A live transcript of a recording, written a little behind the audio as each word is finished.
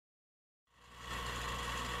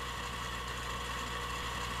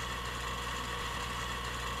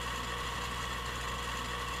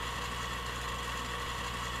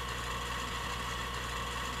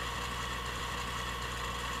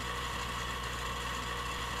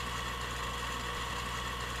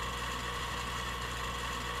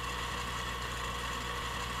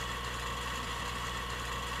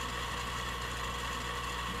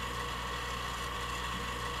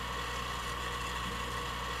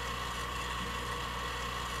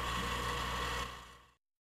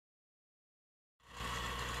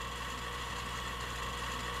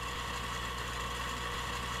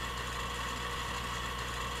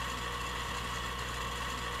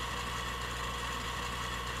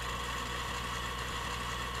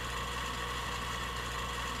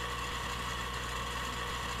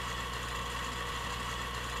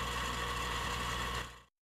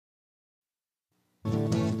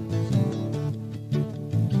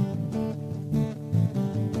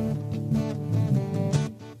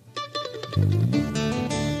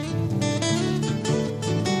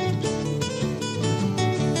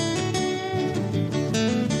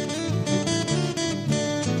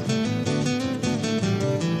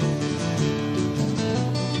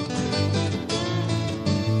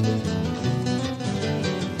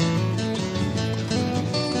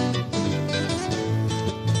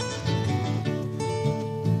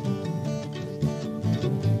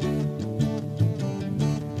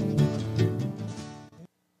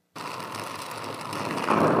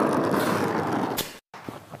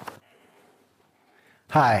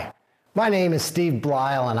Hi, my name is Steve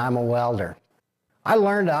Bleile and I'm a welder. I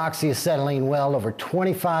learned to oxyacetylene weld over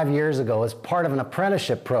 25 years ago as part of an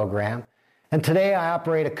apprenticeship program, and today I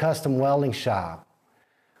operate a custom welding shop.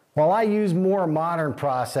 While I use more modern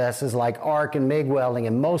processes like arc and MIG welding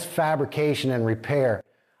in most fabrication and repair,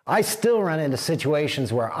 I still run into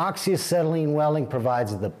situations where oxyacetylene welding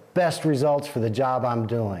provides the best results for the job I'm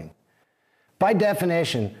doing. By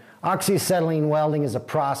definition, oxyacetylene welding is a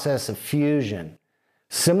process of fusion.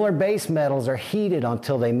 Similar base metals are heated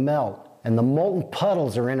until they melt and the molten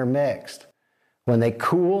puddles are intermixed. When they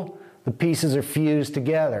cool, the pieces are fused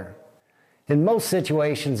together. In most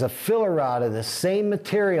situations, a filler rod of the same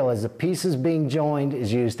material as the pieces being joined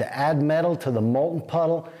is used to add metal to the molten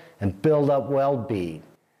puddle and build up weld bead.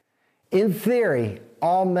 In theory,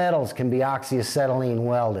 all metals can be oxyacetylene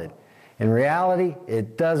welded. In reality,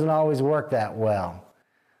 it doesn't always work that well.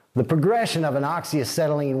 The progression of an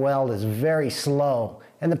oxyacetylene weld is very slow,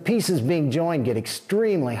 and the pieces being joined get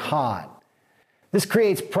extremely hot. This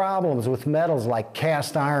creates problems with metals like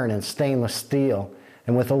cast iron and stainless steel,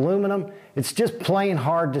 and with aluminum, it's just plain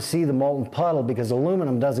hard to see the molten puddle because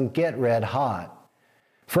aluminum doesn't get red hot.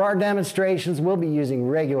 For our demonstrations, we'll be using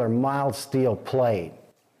regular mild steel plate.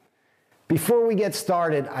 Before we get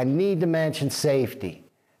started, I need to mention safety.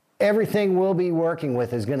 Everything we'll be working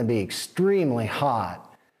with is going to be extremely hot.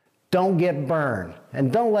 Don't get burned,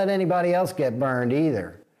 and don't let anybody else get burned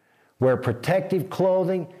either. Wear protective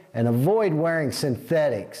clothing and avoid wearing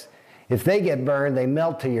synthetics. If they get burned, they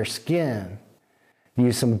melt to your skin.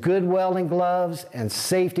 Use some good welding gloves, and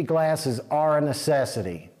safety glasses are a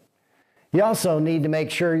necessity. You also need to make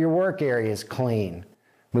sure your work area is clean.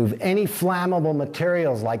 Move any flammable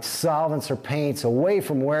materials like solvents or paints away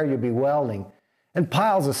from where you'll be welding, and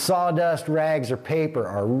piles of sawdust, rags, or paper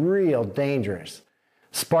are real dangerous.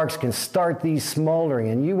 Sparks can start these smoldering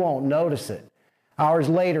and you won't notice it. Hours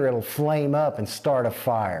later, it'll flame up and start a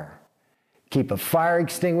fire. Keep a fire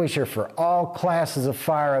extinguisher for all classes of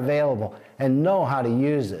fire available and know how to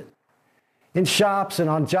use it. In shops and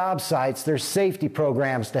on job sites, there's safety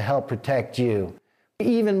programs to help protect you.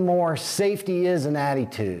 Even more, safety is an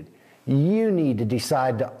attitude. You need to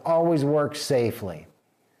decide to always work safely.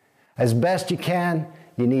 As best you can,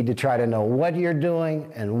 you need to try to know what you're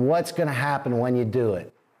doing and what's going to happen when you do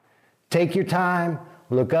it. Take your time,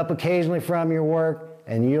 look up occasionally from your work,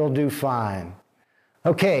 and you'll do fine.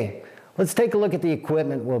 Okay, let's take a look at the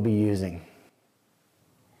equipment we'll be using.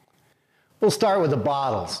 We'll start with the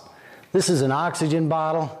bottles. This is an oxygen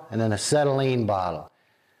bottle and an acetylene bottle.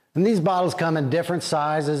 And these bottles come in different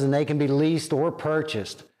sizes and they can be leased or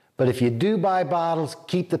purchased. But if you do buy bottles,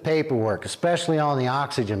 keep the paperwork, especially on the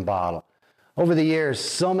oxygen bottle. Over the years,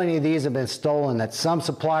 so many of these have been stolen that some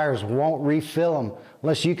suppliers won't refill them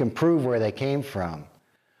unless you can prove where they came from.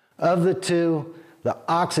 Of the two, the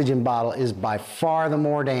oxygen bottle is by far the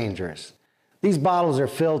more dangerous. These bottles are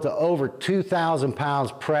filled to over 2,000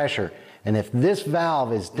 pounds pressure, and if this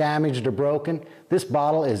valve is damaged or broken, this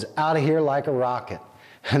bottle is out of here like a rocket.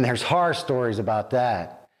 And there's horror stories about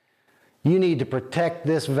that. You need to protect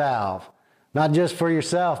this valve, not just for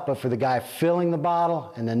yourself, but for the guy filling the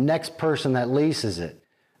bottle and the next person that leases it.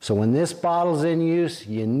 So when this bottle's in use,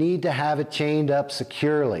 you need to have it chained up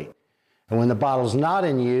securely. And when the bottle's not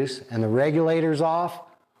in use and the regulator's off,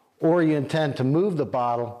 or you intend to move the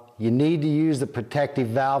bottle, you need to use the protective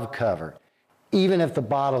valve cover, even if the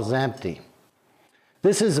bottle's empty.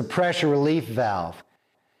 This is a pressure relief valve.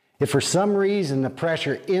 If for some reason the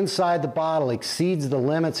pressure inside the bottle exceeds the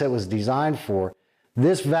limits it was designed for,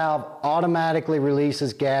 this valve automatically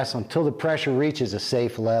releases gas until the pressure reaches a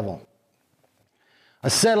safe level.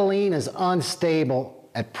 Acetylene is unstable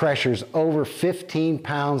at pressures over 15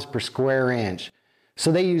 pounds per square inch,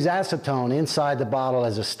 so they use acetone inside the bottle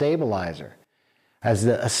as a stabilizer. As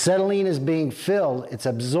the acetylene is being filled, it's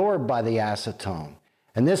absorbed by the acetone,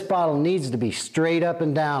 and this bottle needs to be straight up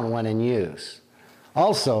and down when in use.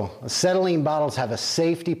 Also, acetylene bottles have a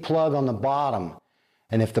safety plug on the bottom,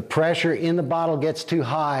 and if the pressure in the bottle gets too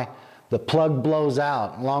high, the plug blows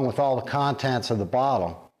out along with all the contents of the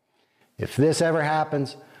bottle. If this ever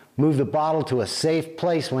happens, move the bottle to a safe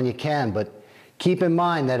place when you can, but keep in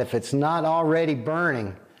mind that if it's not already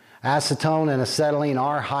burning, acetone and acetylene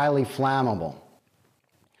are highly flammable.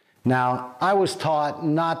 Now, I was taught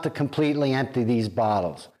not to completely empty these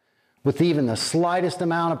bottles. With even the slightest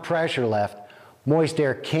amount of pressure left, moist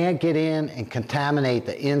air can't get in and contaminate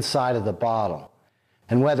the inside of the bottle.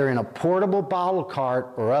 And whether in a portable bottle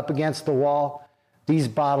cart or up against the wall, these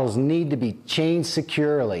bottles need to be chained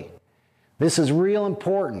securely. This is real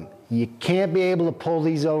important. You can't be able to pull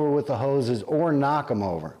these over with the hoses or knock them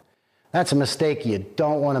over. That's a mistake you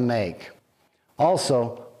don't want to make.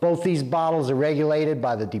 Also, both these bottles are regulated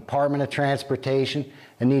by the Department of Transportation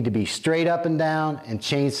and need to be straight up and down and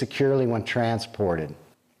chained securely when transported.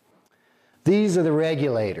 These are the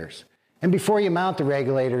regulators. And before you mount the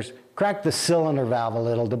regulators, crack the cylinder valve a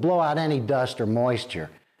little to blow out any dust or moisture.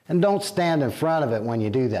 And don't stand in front of it when you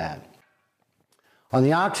do that. On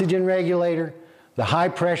the oxygen regulator, the high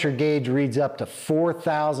pressure gauge reads up to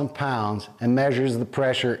 4,000 pounds and measures the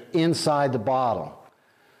pressure inside the bottle.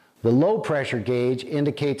 The low pressure gauge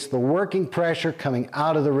indicates the working pressure coming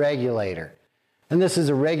out of the regulator. And this is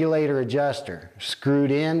a regulator adjuster.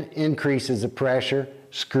 Screwed in increases the pressure,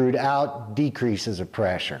 screwed out decreases the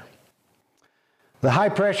pressure. The high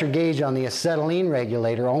pressure gauge on the acetylene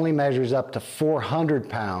regulator only measures up to 400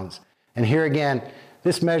 pounds. And here again,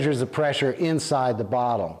 this measures the pressure inside the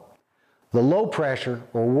bottle. The low pressure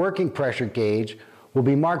or working pressure gauge will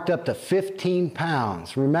be marked up to 15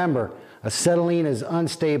 pounds. Remember, acetylene is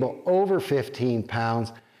unstable over 15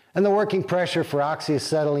 pounds, and the working pressure for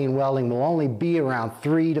oxyacetylene welding will only be around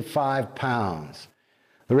 3 to 5 pounds.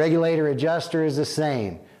 The regulator adjuster is the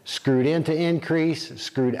same, screwed in to increase,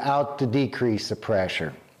 screwed out to decrease the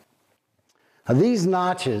pressure. Now, these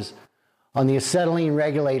notches on the acetylene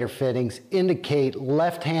regulator fittings indicate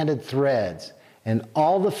left-handed threads, and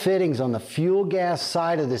all the fittings on the fuel gas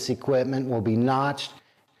side of this equipment will be notched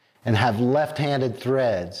and have left-handed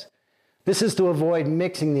threads. This is to avoid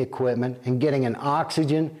mixing the equipment and getting an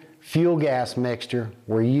oxygen fuel gas mixture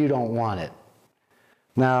where you don't want it.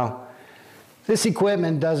 Now, this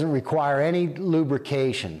equipment doesn't require any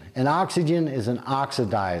lubrication, and oxygen is an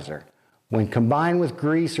oxidizer. When combined with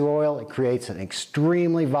grease or oil, it creates an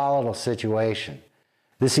extremely volatile situation.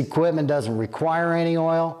 This equipment doesn't require any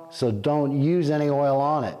oil, so don't use any oil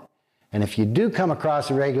on it. And if you do come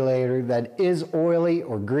across a regulator that is oily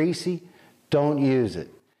or greasy, don't use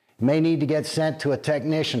it. You may need to get sent to a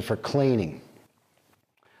technician for cleaning.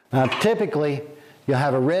 Now, typically, you'll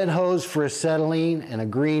have a red hose for acetylene and a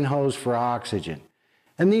green hose for oxygen.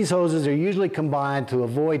 And these hoses are usually combined to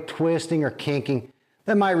avoid twisting or kinking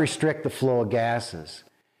that might restrict the flow of gases.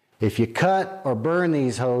 If you cut or burn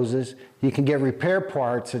these hoses, you can get repair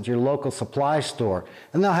parts at your local supply store,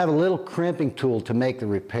 and they'll have a little crimping tool to make the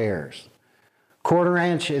repairs. 1/4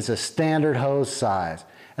 inch is a standard hose size,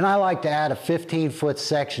 and I like to add a 15-foot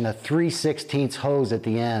section of 3/16 hose at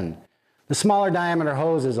the end. The smaller diameter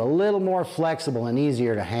hose is a little more flexible and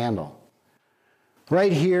easier to handle.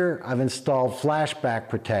 Right here, I've installed flashback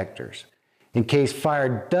protectors. In case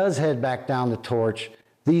fire does head back down the torch,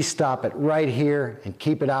 these stop it right here and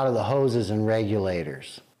keep it out of the hoses and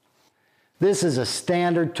regulators. This is a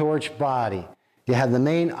standard torch body. You have the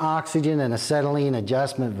main oxygen and acetylene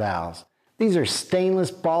adjustment valves. These are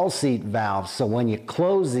stainless ball seat valves, so when you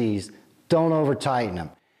close these, don't over tighten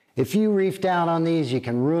them. If you reef down on these, you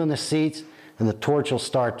can ruin the seats and the torch will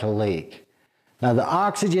start to leak. Now, the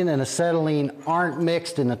oxygen and acetylene aren't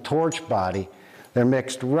mixed in the torch body. They're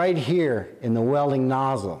mixed right here in the welding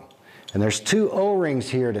nozzle. And there's 2 O-rings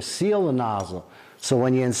here to seal the nozzle. So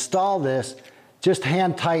when you install this, just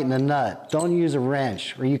hand tighten the nut. Don't use a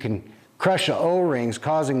wrench, or you can crush the O-rings,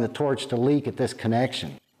 causing the torch to leak at this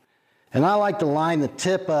connection. And I like to line the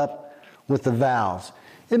tip up with the valves.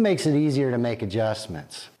 It makes it easier to make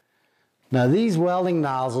adjustments. Now, these welding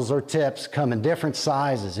nozzles or tips come in different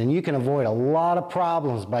sizes, and you can avoid a lot of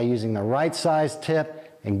problems by using the right size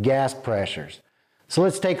tip and gas pressures. So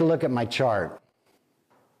let's take a look at my chart.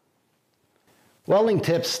 Welding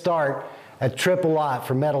tips start at 0.000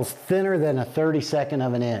 for metals thinner than 1/32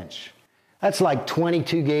 of an inch. That's like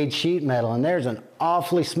 22 gauge sheet metal, and there's an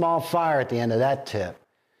awfully small fire at the end of that tip.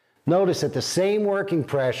 Notice that the same working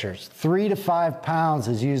pressures, 3 to 5 pounds,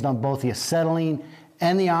 is used on both the acetylene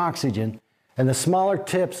and the oxygen, and the smaller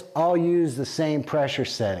tips all use the same pressure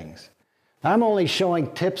settings. I'm only showing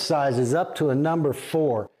tip sizes up to a number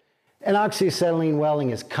 4, and oxyacetylene welding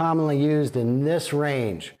is commonly used in this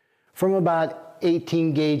range, from about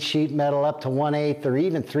 18 gauge sheet metal up to 1/8 or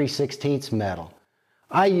even 3/16 metal.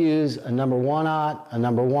 I use a number 1/0, a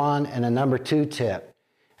number 1, and a number 2 tip.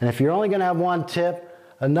 And if you're only going to have one tip,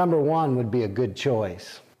 a number 1 would be a good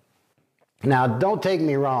choice. Now, don't take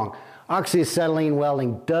me wrong. Oxyacetylene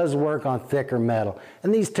welding does work on thicker metal,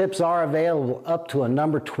 and these tips are available up to a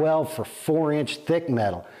number 12 for 4-inch thick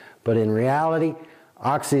metal. But in reality,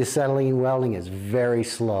 oxyacetylene welding is very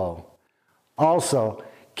slow. Also,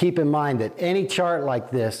 keep in mind that any chart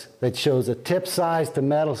like this that shows a tip size to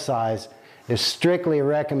metal size is strictly a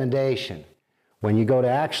recommendation. When you go to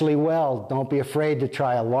actually weld, don't be afraid to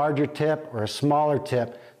try a larger tip or a smaller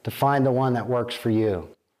tip to find the one that works for you.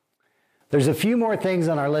 There's a few more things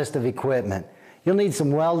on our list of equipment. You'll need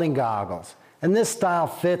some welding goggles. and this style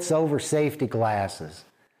fits over safety glasses.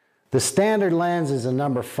 The standard lens is a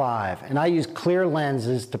number 5, and I use clear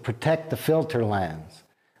lenses to protect the filter lens.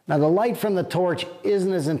 Now the light from the torch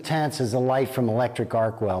isn't as intense as the light from electric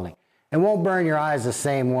arc welding. It won't burn your eyes the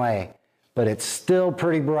same way, but it's still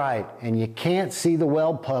pretty bright, and you can't see the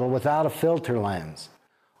weld puddle without a filter lens.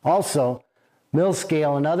 Also, mill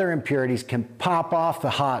scale and other impurities can pop off the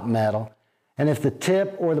hot metal, and if the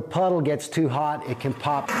tip or the puddle gets too hot, it can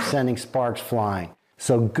pop, sending sparks flying.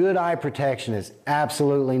 So good eye protection is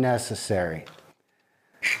absolutely necessary.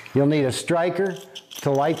 You'll need a striker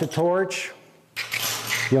to light the torch.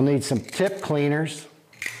 You'll need some tip cleaners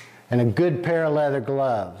and a good pair of leather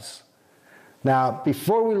gloves. Now,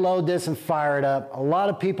 before we load this and fire it up, a lot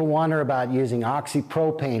of people wonder about using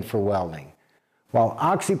oxypropane for welding. While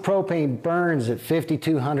oxypropane burns at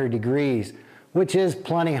 5,200 degrees, which is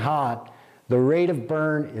plenty hot, the rate of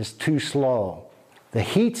burn is too slow. The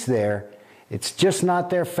heat's there, it's just not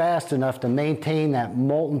there fast enough to maintain that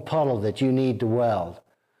molten puddle that you need to weld.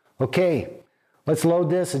 Okay, let's load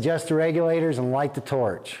this, adjust the regulators, and light the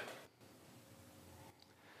torch.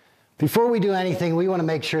 Before we do anything, we want to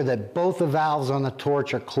make sure that both the valves on the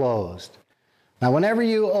torch are closed. Now, whenever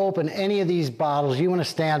you open any of these bottles, you want to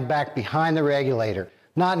stand back behind the regulator,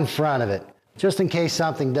 not in front of it, just in case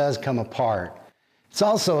something does come apart. It's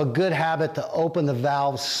also a good habit to open the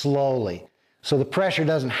valves slowly, so the pressure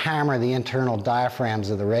doesn't hammer the internal diaphragms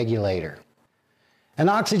of the regulator. An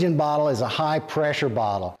oxygen bottle is a high pressure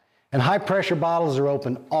bottle, and high pressure bottles are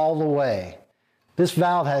open all the way. This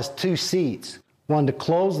valve has 2 seats, one to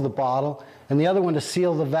close the bottle and the other one to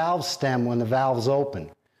seal the valve stem when the valve's open.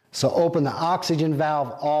 So open the oxygen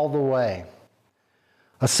valve all the way.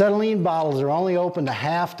 Acetylene bottles are only open to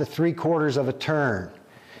 1/2 to 3/4 of a turn.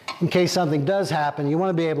 In case something does happen, you want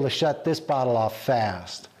to be able to shut this bottle off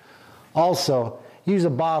fast. Also, use a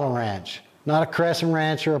bottle wrench, not a crescent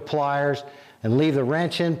wrench or a pliers, and leave the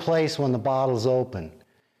wrench in place when the bottle's open.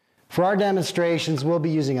 For our demonstrations, we'll be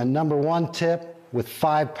using a number 1 tip with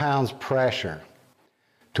 5 pounds pressure.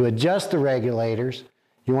 To adjust the regulators,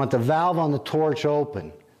 you want the valve on the torch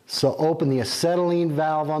open. So open the acetylene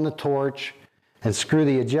valve on the torch and screw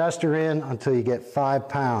the adjuster in until you get 5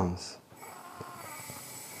 pounds.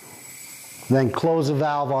 Then close the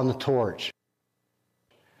valve on the torch.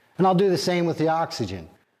 And I'll do the same with the oxygen.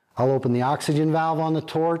 I'll open the oxygen valve on the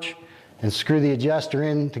torch and screw the adjuster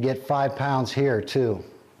in to get 5 pounds here too.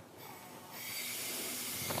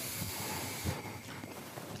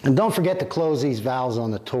 And don't forget to close these valves on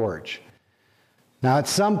the torch. Now at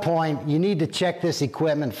some point, you need to check this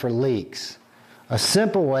equipment for leaks. A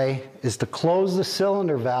simple way is to close the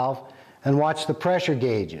cylinder valve and watch the pressure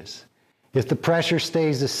gauges. If the pressure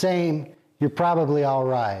stays the same, you're probably all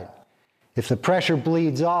right. If the pressure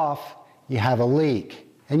bleeds off, you have a leak.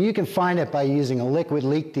 And you can find it by using a liquid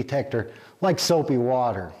leak detector like soapy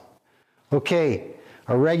water. Okay,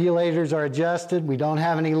 our regulators are adjusted. We don't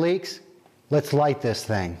have any leaks. Let's light this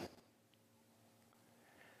thing.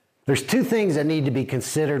 There's 2 things that need to be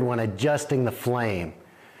considered when adjusting the flame.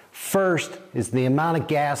 First is the amount of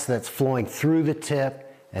gas that's flowing through the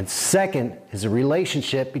tip, and second is the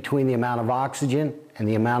relationship between the amount of oxygen and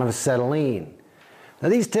the amount of acetylene. Now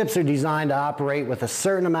these tips are designed to operate with a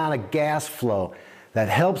certain amount of gas flow that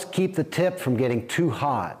helps keep the tip from getting too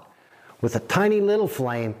hot. With a tiny little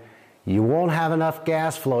flame, you won't have enough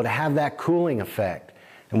gas flow to have that cooling effect.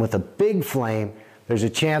 And with a big flame, there's a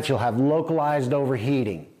chance you'll have localized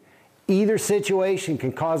overheating. Either situation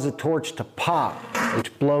can cause the torch to pop,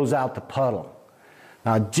 which blows out the puddle.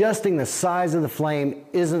 Now, adjusting the size of the flame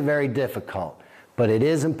isn't very difficult, but it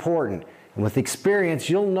is important. And with experience,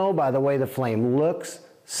 you'll know by the way the flame looks,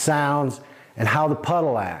 sounds, and how the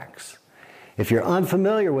puddle acts. If you're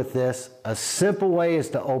unfamiliar with this, a simple way is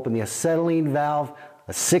to open the acetylene valve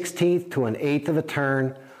a 1/16 to an 1/8 of a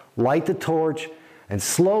turn, light the torch, and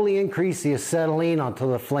slowly increase the acetylene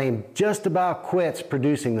until the flame just about quits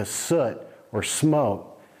producing the soot or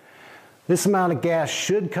smoke. This amount of gas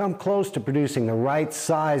should come close to producing the right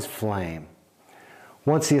size flame.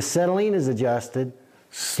 Once the acetylene is adjusted,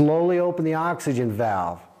 slowly open the oxygen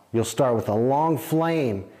valve. You'll start with a long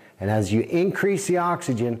flame, and as you increase the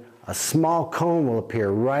oxygen, a small cone will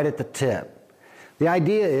appear right at the tip. The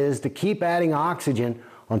idea is to keep adding oxygen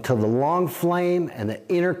until the long flame and the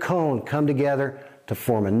inner cone come together to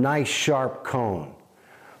form a nice sharp cone.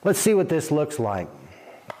 Let's see what this looks like.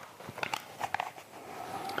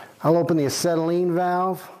 I'll open the acetylene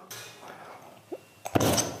valve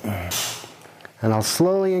and I'll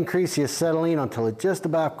slowly increase the acetylene until it just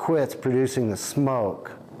about quits producing the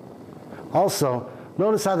smoke. Also,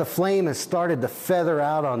 notice how the flame has started to feather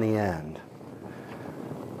out on the end.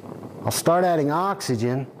 I'll start adding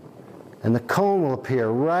oxygen, and the cone will appear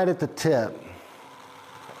right at the tip.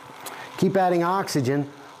 Keep adding oxygen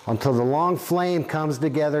until the long flame comes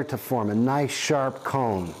together to form a nice sharp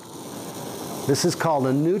cone. This is called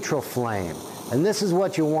a neutral flame, and this is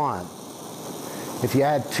what you want. If you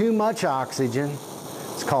add too much oxygen,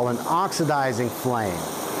 it's called an oxidizing flame.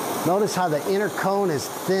 Notice how the inner cone is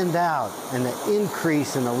thinned out and the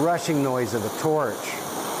increase in the rushing noise of the torch.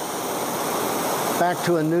 Back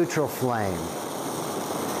to a neutral flame.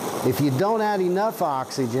 If you don't add enough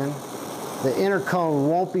oxygen, the inner cone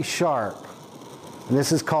won't be sharp. And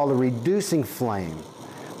this is called a reducing flame.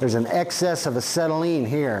 There's an excess of acetylene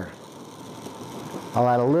here. I'll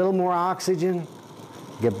add a little more oxygen,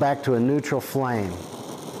 get back to a neutral flame.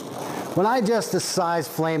 When I adjust the size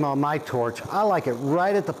flame on my torch, I like it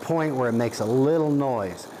right at the point where it makes a little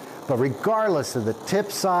noise. But regardless of the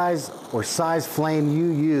tip size or size flame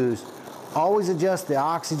you use, always adjust the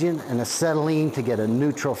oxygen and acetylene to get a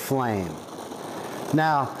neutral flame.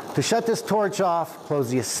 Now, to shut this torch off, close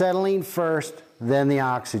the acetylene first, then the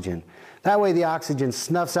oxygen. That way the oxygen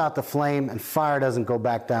snuffs out the flame and fire doesn't go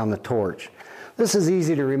back down the torch. This is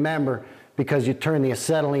easy to remember because you turn the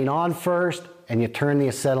acetylene on first and you turn the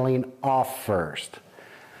acetylene off first.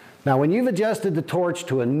 Now, when you've adjusted the torch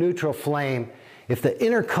to a neutral flame, if the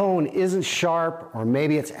inner cone isn't sharp or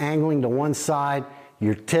maybe it's angling to one side,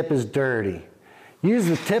 your tip is dirty. Use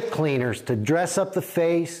the tip cleaners to dress up the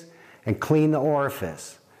face and clean the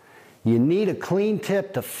orifice. You need a clean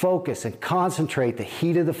tip to focus and concentrate the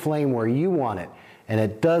heat of the flame where you want it, and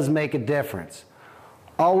it does make a difference.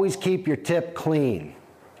 Always keep your tip clean.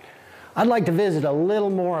 I'd like to visit a little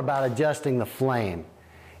more about adjusting the flame.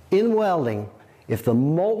 In welding, if the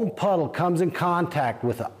molten puddle comes in contact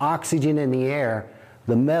with the oxygen in the air,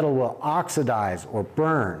 the metal will oxidize or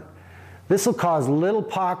burn. This will cause little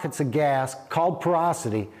pockets of gas, called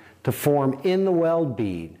porosity, to form in the weld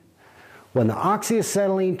bead. When the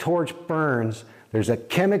oxyacetylene torch burns, there's a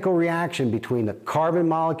chemical reaction between the carbon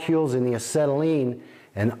molecules in the acetylene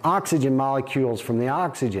and oxygen molecules from the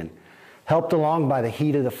oxygen, helped along by the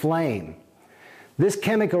heat of the flame. This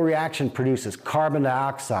chemical reaction produces carbon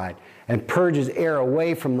dioxide and purges air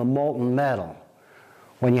away from the molten metal.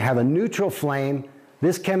 When you have a neutral flame,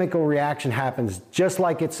 this chemical reaction happens just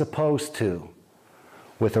like it's supposed to.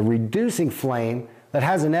 With a reducing flame that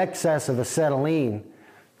has an excess of acetylene,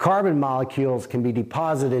 carbon molecules can be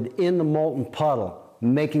deposited in the molten puddle,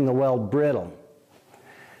 making the weld brittle.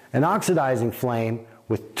 An oxidizing flame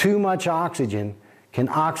with too much oxygen can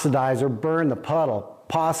oxidize or burn the puddle,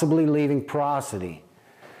 possibly leaving porosity.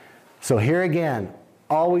 So here again,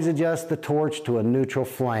 always adjust the torch to a neutral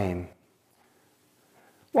flame.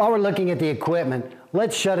 While we're looking at the equipment,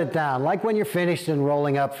 let's shut it down, like when you're finished and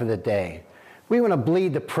rolling up for the day. We want to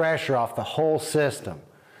bleed the pressure off the whole system.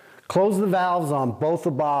 Close the valves on both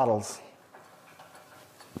the bottles.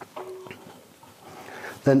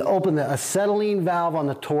 Then open the acetylene valve on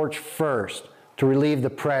the torch first to relieve the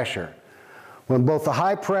pressure. When both the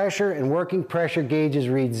high pressure and working pressure gauges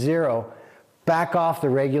read 0, back off the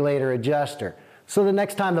regulator adjuster, so the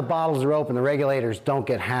next time the bottles are open, the regulators don't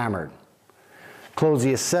get hammered. Close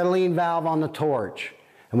the acetylene valve on the torch,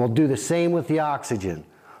 and we'll do the same with the oxygen.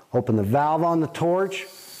 Open the valve on the torch.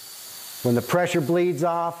 When the pressure bleeds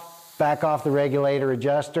off, back off the regulator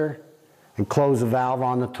adjuster, and close the valve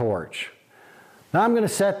on the torch. Now I'm going to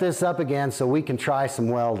set this up again so we can try some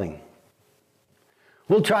welding.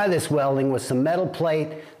 We'll try this welding with some metal plate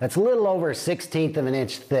that's a little over 1/16 of an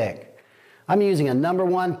inch thick. I'm using a number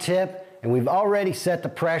 1 tip, and we've already set the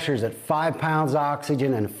pressures at 5 pounds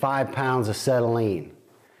oxygen and 5 pounds acetylene.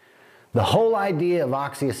 The whole idea of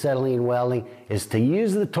oxyacetylene welding is to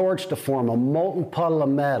use the torch to form a molten puddle of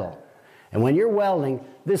metal. And when you're welding,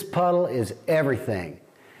 this puddle is everything.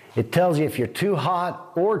 It tells you if you're too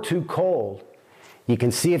hot or too cold. You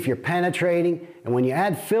can see if you're penetrating, and when you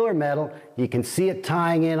add filler metal, you can see it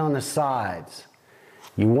tying in on the sides.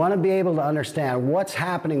 You want to be able to understand what's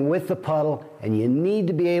happening with the puddle, and you need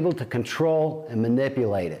to be able to control and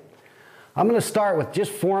manipulate it. I'm going to start with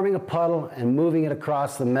just forming a puddle and moving it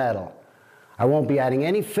across the metal. I won't be adding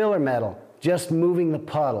any filler metal, just moving the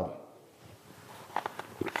puddle.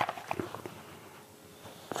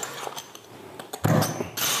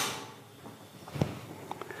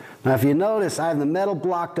 Now if you notice, I have the metal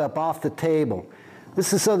blocked up off the table.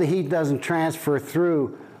 This is so the heat doesn't transfer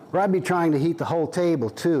through, or I'd be trying to heat the whole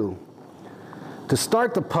table too. To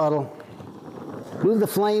start the puddle, move the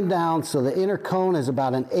flame down so the inner cone is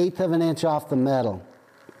about 1/8 of an inch off the metal.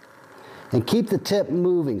 And keep the tip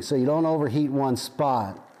moving so you don't overheat one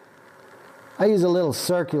spot. I use a little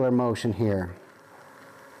circular motion here.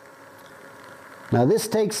 Now this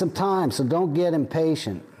takes some time, so don't get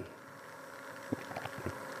impatient.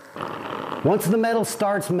 Once the metal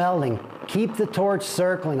starts melting, keep the torch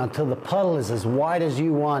circling until the puddle is as wide as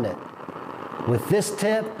you want it. With this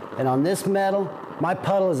tip and on this metal, my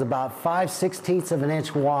puddle is about 5/16 of an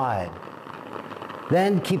inch wide.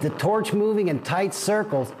 Then keep the torch moving in tight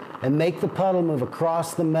circles and make the puddle move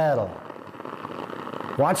across the metal.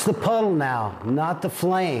 Watch the puddle now, not the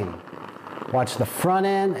flame. Watch the front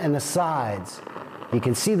end and the sides. You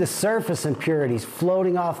can see the surface impurities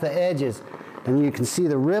floating off the edges, and you can see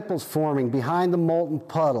the ripples forming behind the molten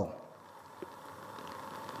puddle.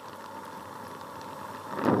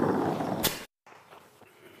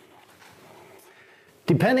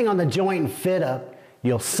 Depending on the joint and fit up,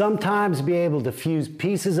 you'll sometimes be able to fuse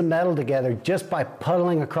pieces of metal together just by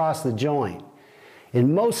puddling across the joint.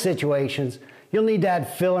 In most situations, you'll need to add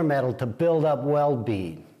filler metal to build up weld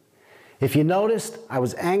bead. If you noticed, I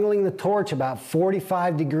was angling the torch about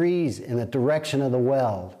 45 degrees in the direction of the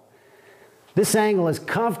weld. This angle is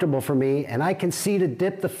comfortable for me, and I can see to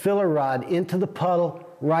dip the filler rod into the puddle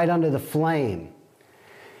right under the flame.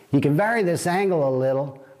 You can vary this angle a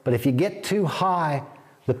little, but if you get too high,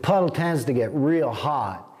 the puddle tends to get real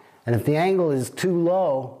hot. And if the angle is too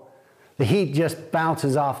low, the heat just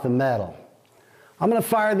bounces off the metal. I'm going to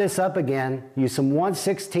fire this up again, use some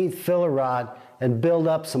 1/16 filler rod, and build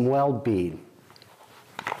up some weld bead.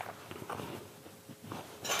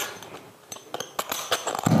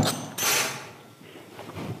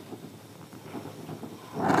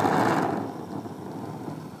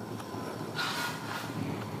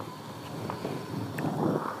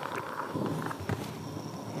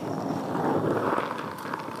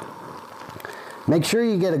 Make sure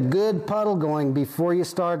you get a good puddle going before you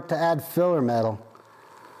start to add filler metal.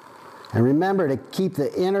 And remember to keep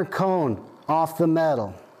the inner cone off the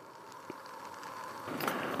metal.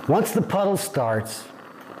 Once the puddle starts,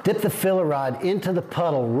 dip the filler rod into the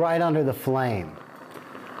puddle right under the flame.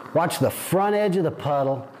 Watch the front edge of the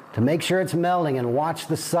puddle to make sure it's melting, and watch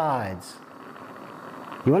the sides.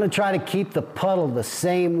 You want to try to keep the puddle the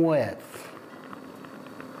same width.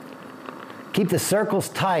 Keep the circles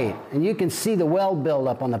tight, and you can see the weld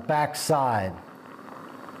buildup on the back side.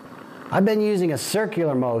 I've been using a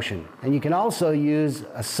circular motion, and you can also use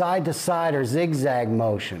a side-to-side or zigzag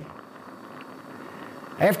motion.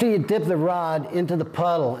 After you dip the rod into the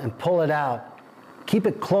puddle and pull it out, keep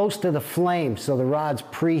it close to the flame so the rod's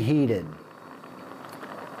preheated.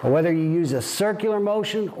 Whether you use a circular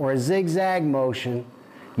motion or a zigzag motion,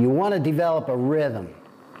 you want to develop a rhythm,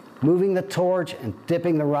 moving the torch and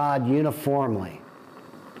dipping the rod uniformly.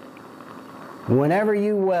 Whenever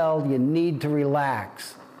you weld, you need to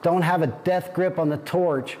relax. Don't have a death grip on the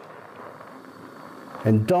torch,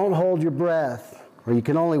 and don't hold your breath, or you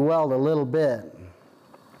can only weld a little bit.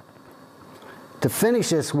 To finish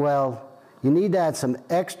this weld, you need to add some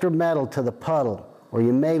extra metal to the puddle, or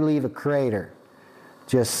you may leave a crater.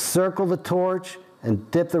 Just circle the torch and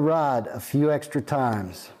dip the rod a few extra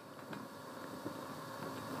times.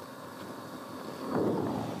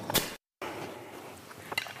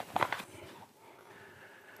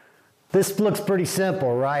 This looks pretty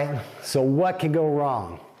simple, right? So what could go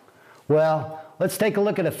wrong? Well, let's take a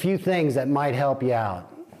look at a few things that might help you out.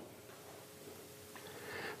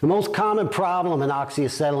 The most common problem in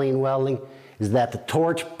oxyacetylene welding is that the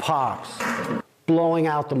torch pops, blowing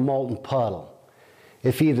out the molten puddle.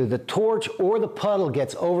 If either the torch or the puddle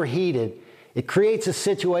gets overheated, it creates a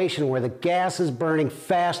situation where the gas is burning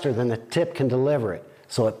faster than the tip can deliver it,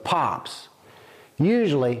 so it pops.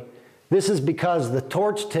 Usually, this is because the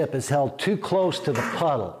torch tip is held too close to the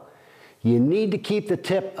puddle. You need to keep the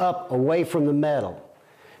tip up away from the metal.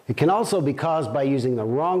 It can also be caused by using the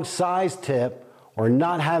wrong size tip or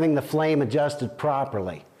not having the flame adjusted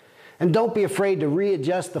properly. And don't be afraid to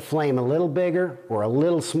readjust the flame a little bigger or a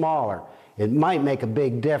little smaller. It might make a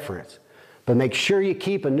big difference. But make sure you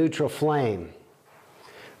keep a neutral flame.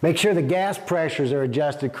 Make sure the gas pressures are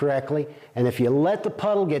adjusted correctly, and if you let the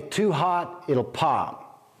puddle get too hot, it'll pop.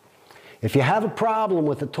 If you have a problem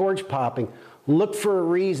with the torch popping, look for a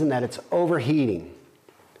reason that it's overheating.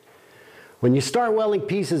 When you start welding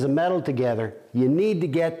pieces of metal together, you need to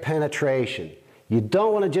get penetration. You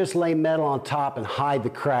don't want to just lay metal on top and hide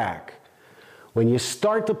the crack. When you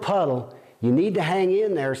start the puddle, you need to hang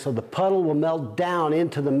in there so the puddle will melt down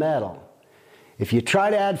into the metal. If you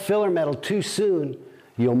try to add filler metal too soon,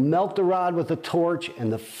 you'll melt the rod with the torch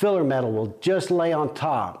and the filler metal will just lay on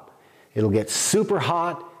top. It'll get super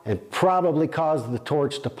hot and probably cause the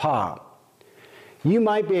torch to pop. You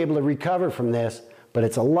might be able to recover from this, but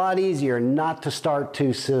it's a lot easier not to start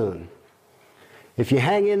too soon. If you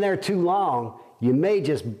hang in there too long, you may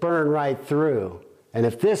just burn right through. And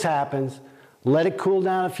if this happens, let it cool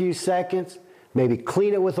down a few seconds, maybe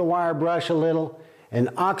clean it with a wire brush a little, and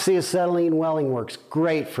oxyacetylene welding works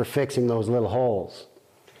great for fixing those little holes.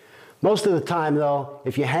 Most of the time though,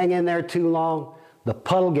 if you hang in there too long, the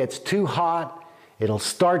puddle gets too hot, it'll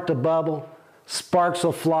start to bubble, sparks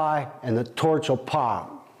will fly, and the torch will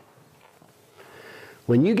pop.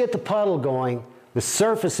 When you get the puddle going, the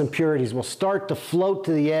surface impurities will start to float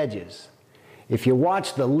to the edges. If you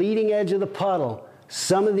watch the leading edge of the puddle,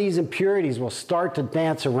 some of these impurities will start to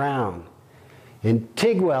dance around. In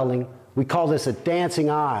TIG welding, we call this a dancing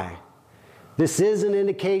eye. This is an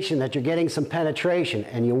indication that you're getting some penetration,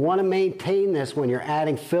 and you want to maintain this when you're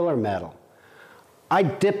adding filler metal. I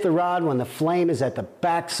dip the rod when the flame is at the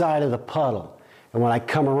back side of the puddle, and when I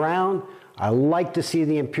come around, I like to see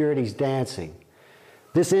the impurities dancing.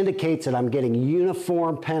 This indicates that I'm getting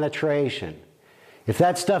uniform penetration. If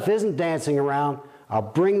that stuff isn't dancing around, I'll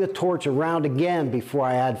bring the torch around again before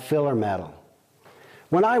I add filler metal.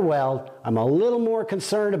 When I weld, I'm a little more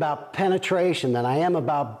concerned about penetration than I am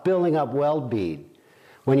about building up weld bead.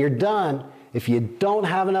 When you're done, if you don't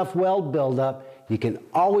have enough weld buildup, you can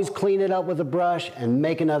always clean it up with a brush and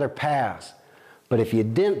make another pass. But if you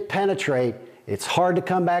didn't penetrate, it's hard to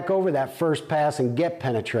come back over that first pass and get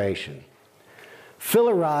penetration.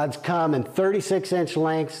 Filler rods come in 36-inch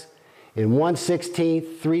lengths in 1/16,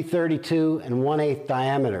 3/32, and 1/8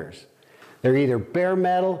 diameters. They're either bare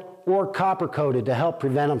metal or copper coated to help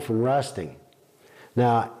prevent them from rusting.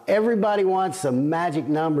 Now, everybody wants some magic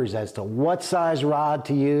numbers as to what size rod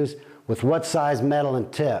to use with what size metal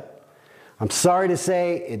and tip. I'm sorry to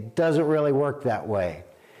say it doesn't really work that way.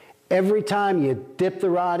 Every time you dip the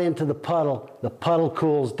rod into the puddle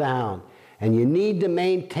cools down, and you need to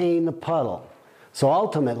maintain the puddle. So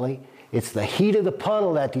ultimately, it's the heat of the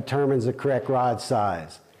puddle that determines the correct rod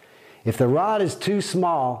size. If the rod is too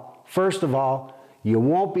small, first of all, you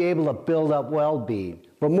won't be able to build up weld bead.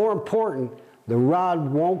 But more important, the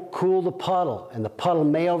rod won't cool the puddle, and the puddle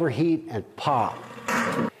may overheat and pop.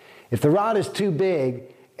 If the rod is too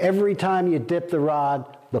big, every time you dip the rod,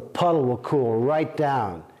 the puddle will cool right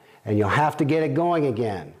down, and you'll have to get it going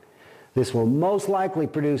again. This will most likely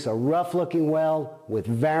produce a rough-looking weld with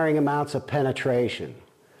varying amounts of penetration.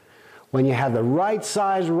 When you have the right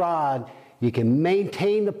size rod, you can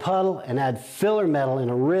maintain the puddle and add filler metal in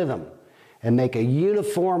a rhythm and make a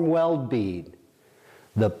uniform weld bead.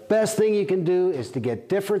 The best thing you can do is to get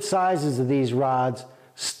different sizes of these rods,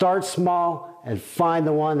 start small, and find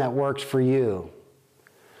the one that works for you.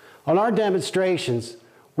 On our demonstrations,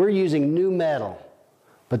 we're using new metal,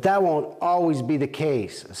 but that won't always be the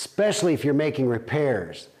case, especially if you're making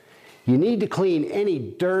repairs. You need to clean any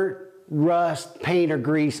dirt, rust, paint, or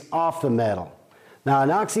grease off the metal. Now, an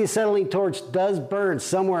oxyacetylene torch does burn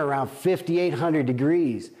somewhere around 5,800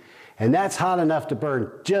 degrees, and that's hot enough to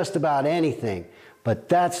burn just about anything, but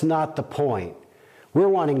that's not the point. We're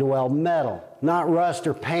wanting to weld metal, not rust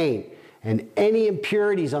or paint, and any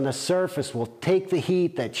impurities on the surface will take the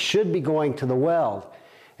heat that should be going to the weld,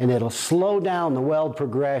 and it'll slow down the weld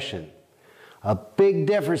progression. A big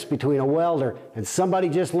difference between a welder and somebody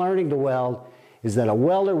just learning to weld is that a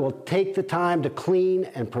welder will take the time to clean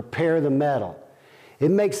and prepare the metal. It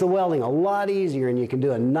makes the welding a lot easier, and you can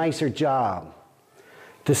do a nicer job.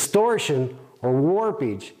 Distortion or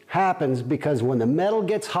warpage happens because when the metal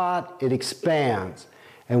gets hot, it expands,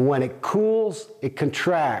 and when it cools, it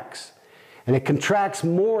contracts, and it contracts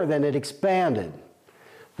more than it expanded.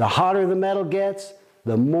 The hotter the metal gets,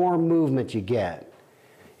 the more movement you get.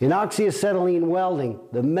 In oxyacetylene welding,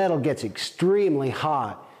 the metal gets extremely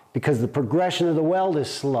hot because the progression of the weld is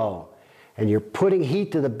slow, and you're putting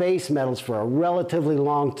heat to the base metals for a relatively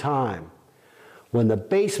long time. When the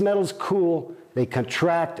base metals cool, they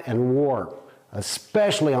contract and warp,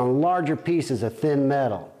 especially on larger pieces of thin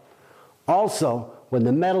metal. Also, when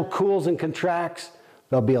the metal cools and contracts,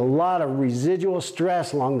 there'll be a lot of residual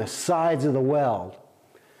stress along the sides of the weld.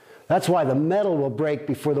 That's why the metal will break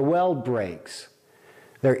before the weld breaks.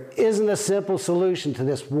 There isn't a simple solution to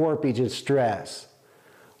this warpage and stress.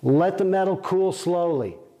 Let the metal cool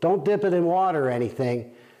slowly. Don't dip it in water or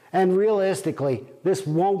anything. And realistically, this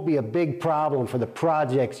won't be a big problem for the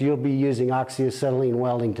projects you'll be using oxyacetylene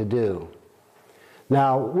welding to do.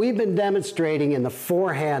 Now, we've been demonstrating in the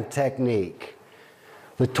forehand technique.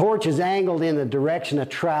 The torch is angled in the direction of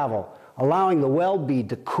travel, allowing the weld bead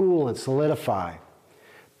to cool and solidify.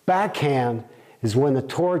 Backhand is when the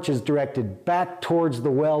torch is directed back towards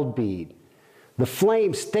the weld bead. The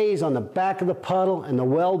flame stays on the back of the puddle and the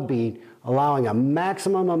weld bead, allowing a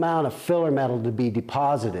maximum amount of filler metal to be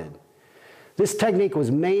deposited. This technique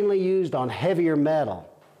was mainly used on heavier metal.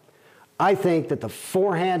 I think that the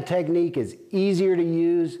forehand technique is easier to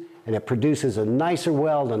use and it produces a nicer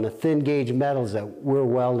weld on the thin gauge metals that we're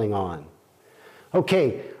welding on.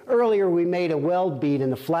 Okay, earlier we made a weld bead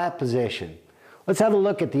in the flat position. Let's have a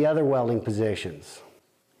look at the other welding positions.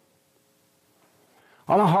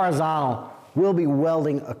 On a horizontal, we'll be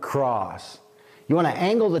welding across. You want to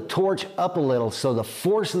angle the torch up a little so the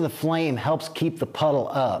force of the flame helps keep the puddle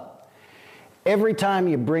up. Every time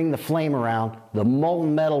you bring the flame around, the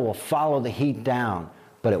molten metal will follow the heat down,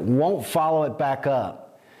 but it won't follow it back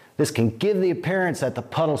up. This can give the appearance that the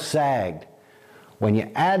puddle sagged. When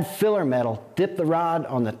you add filler metal, dip the rod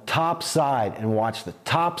on the top side and watch the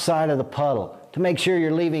top side of the puddle to make sure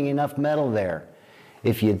you're leaving enough metal there.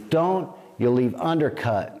 If you don't, you'll leave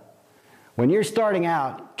undercut. When you're starting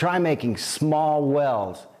out, try making small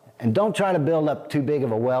welds and don't try to build up too big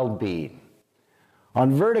of a weld bead.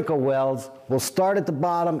 On vertical welds, we'll start at the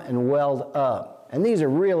bottom and weld up, and these are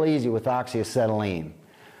real easy with oxyacetylene.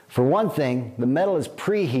 For one thing, the metal is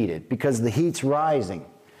preheated because the heat's rising,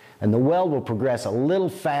 and the weld will progress a little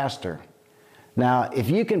faster. Now, if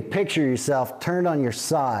you can picture yourself turned on your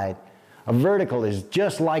side, a vertical is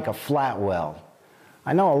just like a flat weld.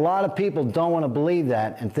 I know a lot of people don't want to believe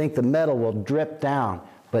that and think the metal will drip down,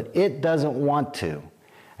 but it doesn't want to.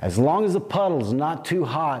 As long as the puddle's not too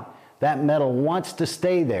hot, that metal wants to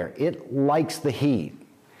stay there. It likes the heat.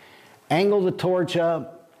 Angle the torch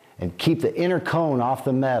up and keep the inner cone off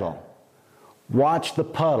the metal. Watch the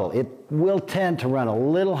puddle. It will tend to run a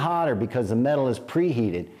little hotter because the metal is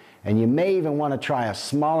preheated, and you may even want to try a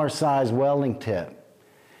smaller size welding tip.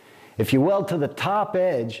 If you weld to the top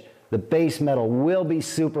edge, the base metal will be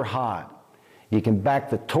super hot. You can back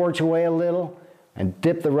the torch away a little and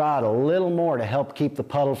dip the rod a little more to help keep the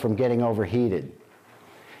puddle from getting overheated.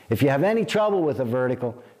 If you have any trouble with a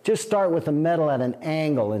vertical, just start with the metal at an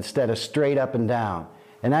angle instead of straight up and down.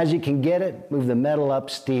 And as you can get it, move the metal up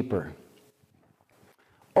steeper.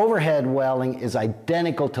 Overhead welding is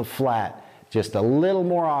identical to flat, just a little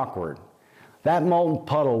more awkward. That molten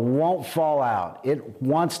puddle won't fall out. It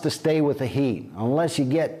wants to stay with the heat, unless you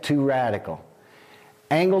get too radical.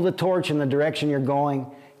 Angle the torch in the direction you're going,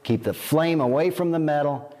 keep the flame away from the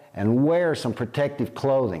metal, and wear some protective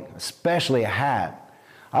clothing, especially a hat.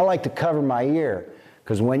 I like to cover my ear,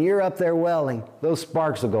 because when you're up there welding, those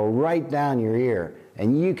sparks will go right down your ear,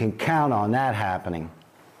 and you can count on that happening.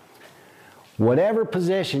 Whatever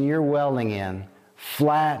position you're welding in,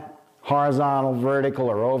 flat, horizontal, vertical,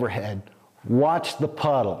 or overhead, watch the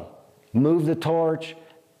puddle. Move the torch,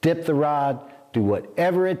 dip the rod, do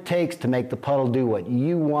whatever it takes to make the puddle do what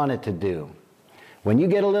you want it to do. When you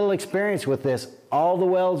get a little experience with this, all the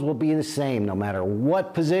welds will be the same no matter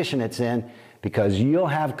what position it's in, because you'll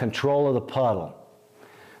have control of the puddle.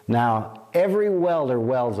 Now, every welder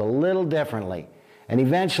welds a little differently, and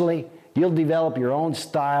eventually you'll develop your own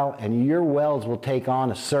style and your welds will take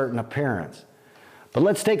on a certain appearance. But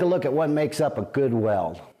let's take a look at what makes up a good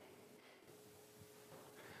weld.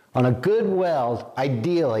 On a good weld,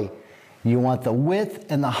 ideally, you want the width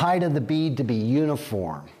and the height of the bead to be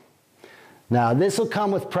uniform. Now, this will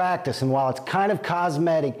come with practice, and while it's kind of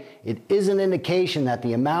cosmetic, it is an indication that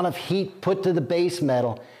the amount of heat put to the base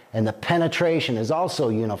metal and the penetration is also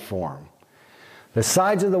uniform. The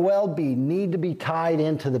sides of the weld bead need to be tied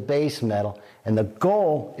into the base metal, and the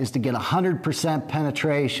goal is to get 100%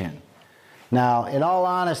 penetration. Now, in all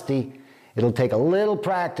honesty, it'll take a little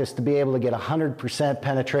practice to be able to get 100%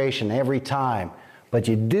 penetration every time, but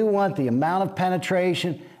you do want the amount of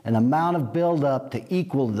penetration and amount of buildup to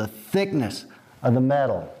equal the thickness of the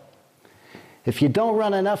metal. If you don't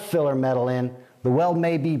run enough filler metal in, the weld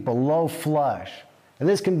may be below flush. And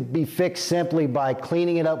this can be fixed simply by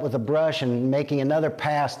cleaning it up with a brush and making another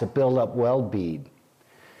pass to build up weld bead.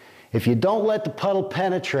 If you don't let the puddle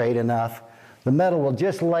penetrate enough, the metal will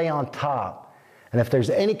just lay on top. And if there's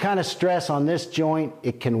any kind of stress on this joint,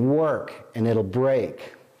 it can work and it'll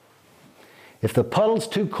break. If the puddle's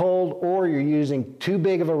too cold or you're using too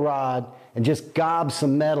big of a rod and just gob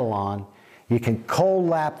some metal on, you can cold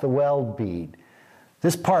lap the weld bead.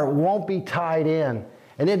 This part won't be tied in,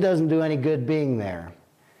 and it doesn't do any good being there.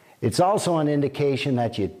 It's also an indication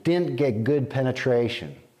that you didn't get good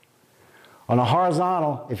penetration. On a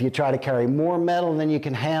horizontal, if you try to carry more metal than you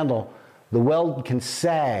can handle, the weld can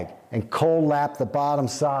sag and cold lap the bottom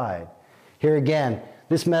side. Here again,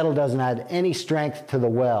 this metal doesn't add any strength to the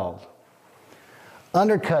weld.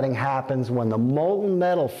 Undercutting happens when the molten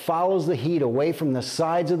metal follows the heat away from the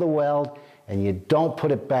sides of the weld and you don't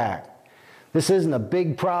put it back. This isn't a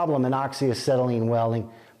big problem in oxyacetylene welding,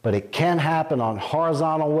 but it can happen on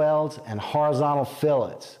horizontal welds and horizontal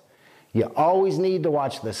fillets. You always need to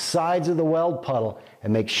watch the sides of the weld puddle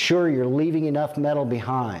and make sure you're leaving enough metal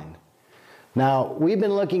behind. Now, we've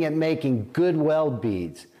been looking at making good weld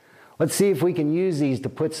beads. Let's see if we can use these to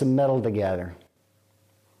put some metal together.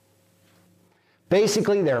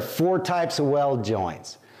 Basically, there are 4 types of weld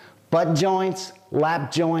joints: butt joints,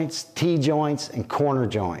 lap joints, T-joints, and corner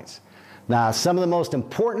joints. Now, some of the most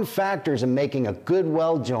important factors in making a good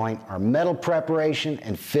weld joint are metal preparation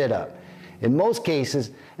and fit up. In most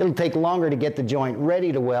cases, it'll take longer to get the joint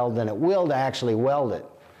ready to weld than it will to actually weld it.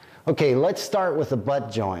 Okay, let's start with the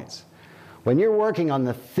butt joints. When you're working on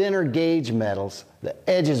the thinner gauge metals, the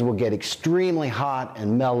edges will get extremely hot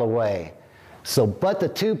and melt away. So butt the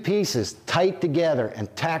 2 pieces tight together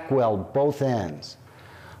and tack weld both ends.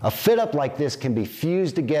 A fit up like this can be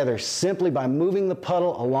fused together simply by moving the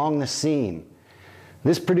puddle along the seam.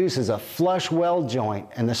 This produces a flush weld joint,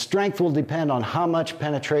 and the strength will depend on how much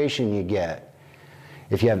penetration you get.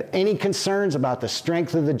 If you have any concerns about the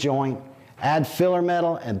strength of the joint, add filler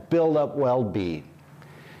metal and build up weld bead.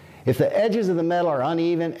 If the edges of the metal are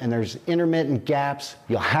uneven and there's intermittent gaps,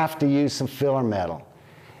 you'll have to use some filler metal.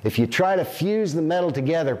 If you try to fuse the metal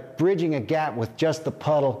together, bridging a gap with just the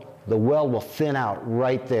puddle, the weld will thin out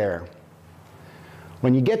right there.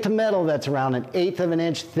 When you get to metal that's around 1/8 of an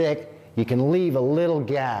inch thick, you can leave a little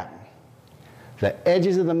gap. The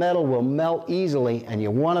edges of the metal will melt easily, and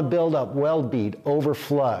you want to build up weld bead over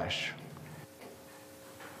flush.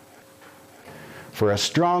 For a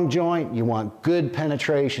strong joint, you want good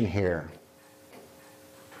penetration here.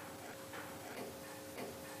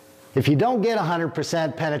 If you don't get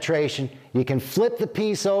 100% penetration, you can flip the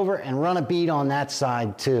piece over and run a bead on that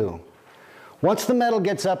side too. Once the metal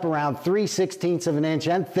gets up around 3/16 of an inch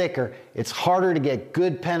and thicker, it's harder to get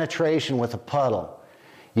good penetration with a puddle.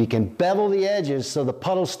 You can bevel the edges so the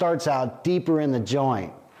puddle starts out deeper in the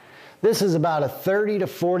joint. This is about a 30 to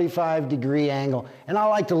 45 degree angle, and I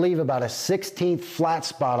like to leave about a 1/16 flat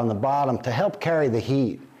spot on the bottom to help carry the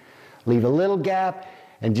heat. Leave a little gap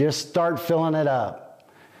and just start filling it up.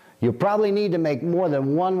 You'll probably need to make more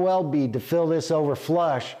than 1 weld bead to fill this over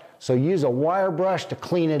flush, so use a wire brush to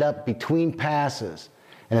clean it up between passes.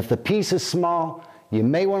 And if the piece is small, you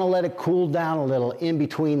may want to let it cool down a little in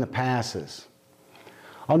between the passes.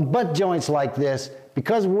 On butt joints like this,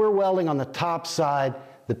 because we're welding on the top side,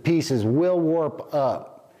 the pieces will warp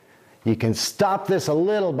up. You can stop this a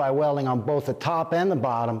little by welding on both the top and the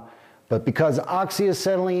bottom, but because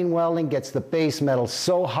oxyacetylene welding gets the base metal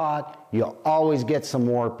so hot, you'll always get some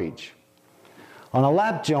warpage. On a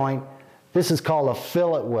lap joint, this is called a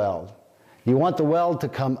fillet weld. You want the weld to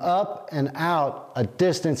come up and out a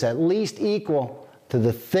distance at least equal to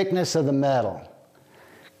the thickness of the metal.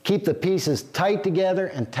 Keep the pieces tight together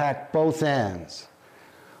and tack both ends.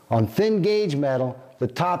 On thin gauge metal, the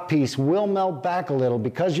top piece will melt back a little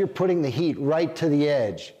because you're putting the heat right to the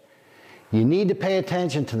edge. You need to pay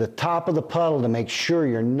attention to the top of the puddle to make sure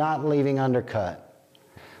you're not leaving undercut.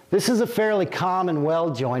 This is a fairly common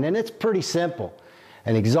weld joint, and it's pretty simple.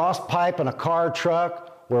 An exhaust pipe on a car or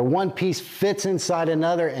truck where one piece fits inside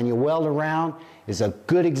another and you weld around is a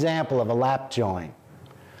good example of a lap joint.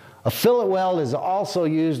 A fillet weld is also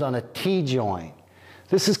used on a T-joint.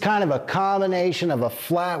 This is kind of a combination of a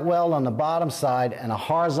flat weld on the bottom side and a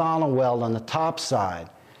horizontal weld on the top side.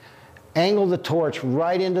 Angle the torch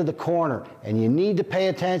right into the corner, and you need to pay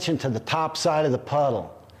attention to the top side of the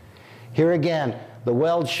puddle. Here again, the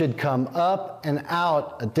weld should come up and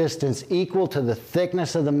out a distance equal to the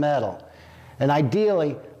thickness of the metal, and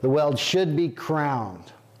ideally, the weld should be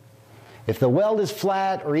crowned. If the weld is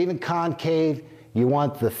flat or even concave, you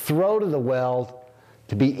want the throat of the weld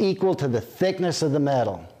to be equal to the thickness of the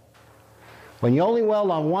metal. When you only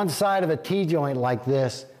weld on one side of a T-joint like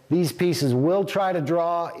this, these pieces will try to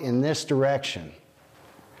draw in this direction.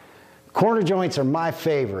 Corner joints are my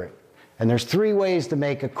favorite, and there's 3 ways to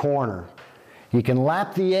make a corner. You can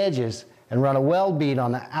lap the edges and run a weld bead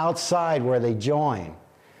on the outside where they join.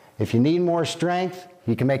 If you need more strength,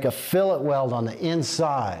 you can make a fillet weld on the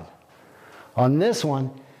inside. On this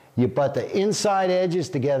one, you butt the inside edges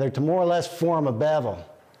together to more or less form a bevel.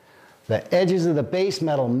 The edges of the base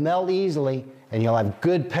metal melt easily, and you'll have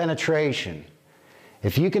good penetration.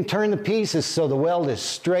 If you can turn the pieces so the weld is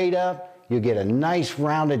straight up, you'll get a nice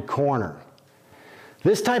rounded corner.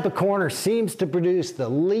 This type of corner seems to produce the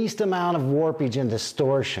least amount of warpage and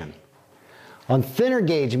distortion. On thinner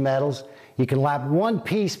gauge metals, you can lap one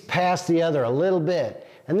piece past the other a little bit,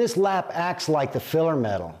 and this lap acts like the filler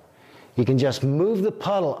metal. You can just move the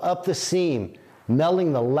puddle up the seam,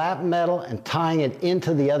 melting the lap metal and tying it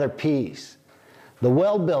into the other piece. The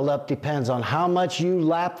weld buildup depends on how much you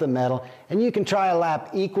lap the metal, and you can try a lap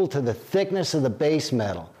equal to the thickness of the base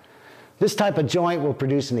metal. This type of joint will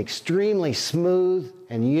produce an extremely smooth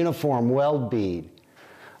and uniform weld bead.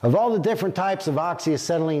 Of all the different types of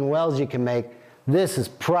oxyacetylene welds you can make, this is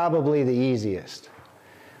probably the easiest.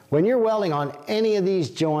 When you're welding on any of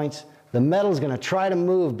these joints, the metal is going to try to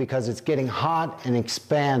move because it's getting hot and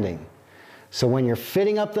expanding. So when you're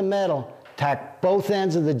fitting up the metal, tack both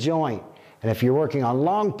ends of the joint. And if you're working on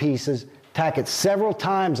long pieces, tack it several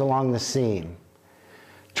times along the seam.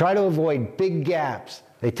 Try to avoid big gaps.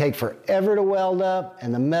 They take forever to weld up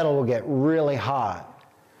and the metal will get really hot.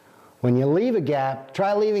 When you leave a gap,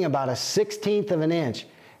 try leaving about a 1/16 of an inch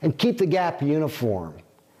and keep the gap uniform.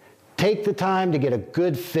 Take the time to get a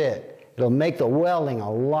good fit. It'll make the welding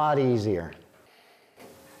a lot easier.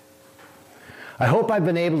 I hope I've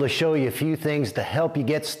been able to show you a few things to help you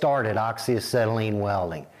get started oxyacetylene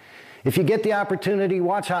welding. If you get the opportunity,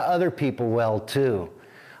 watch how other people weld too.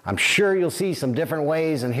 I'm sure you'll see some different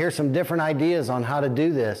ways and hear some different ideas on how to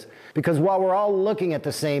do this, because while we're all looking at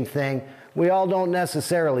the same thing, we all don't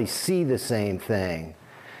necessarily see the same thing.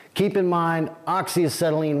 Keep in mind,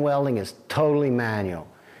 oxyacetylene welding is totally manual.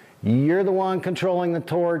 You're the one controlling the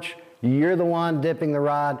torch, you're the one dipping the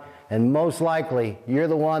rod, and most likely, you're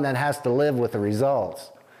the one that has to live with the results.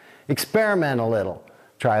 Experiment a little.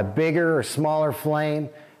 Try a bigger or smaller flame,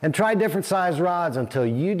 and try different size rods until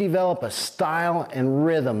you develop a style and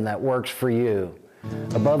rhythm that works for you.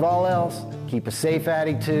 Above all else, keep a safe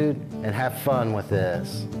attitude and have fun with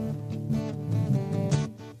this.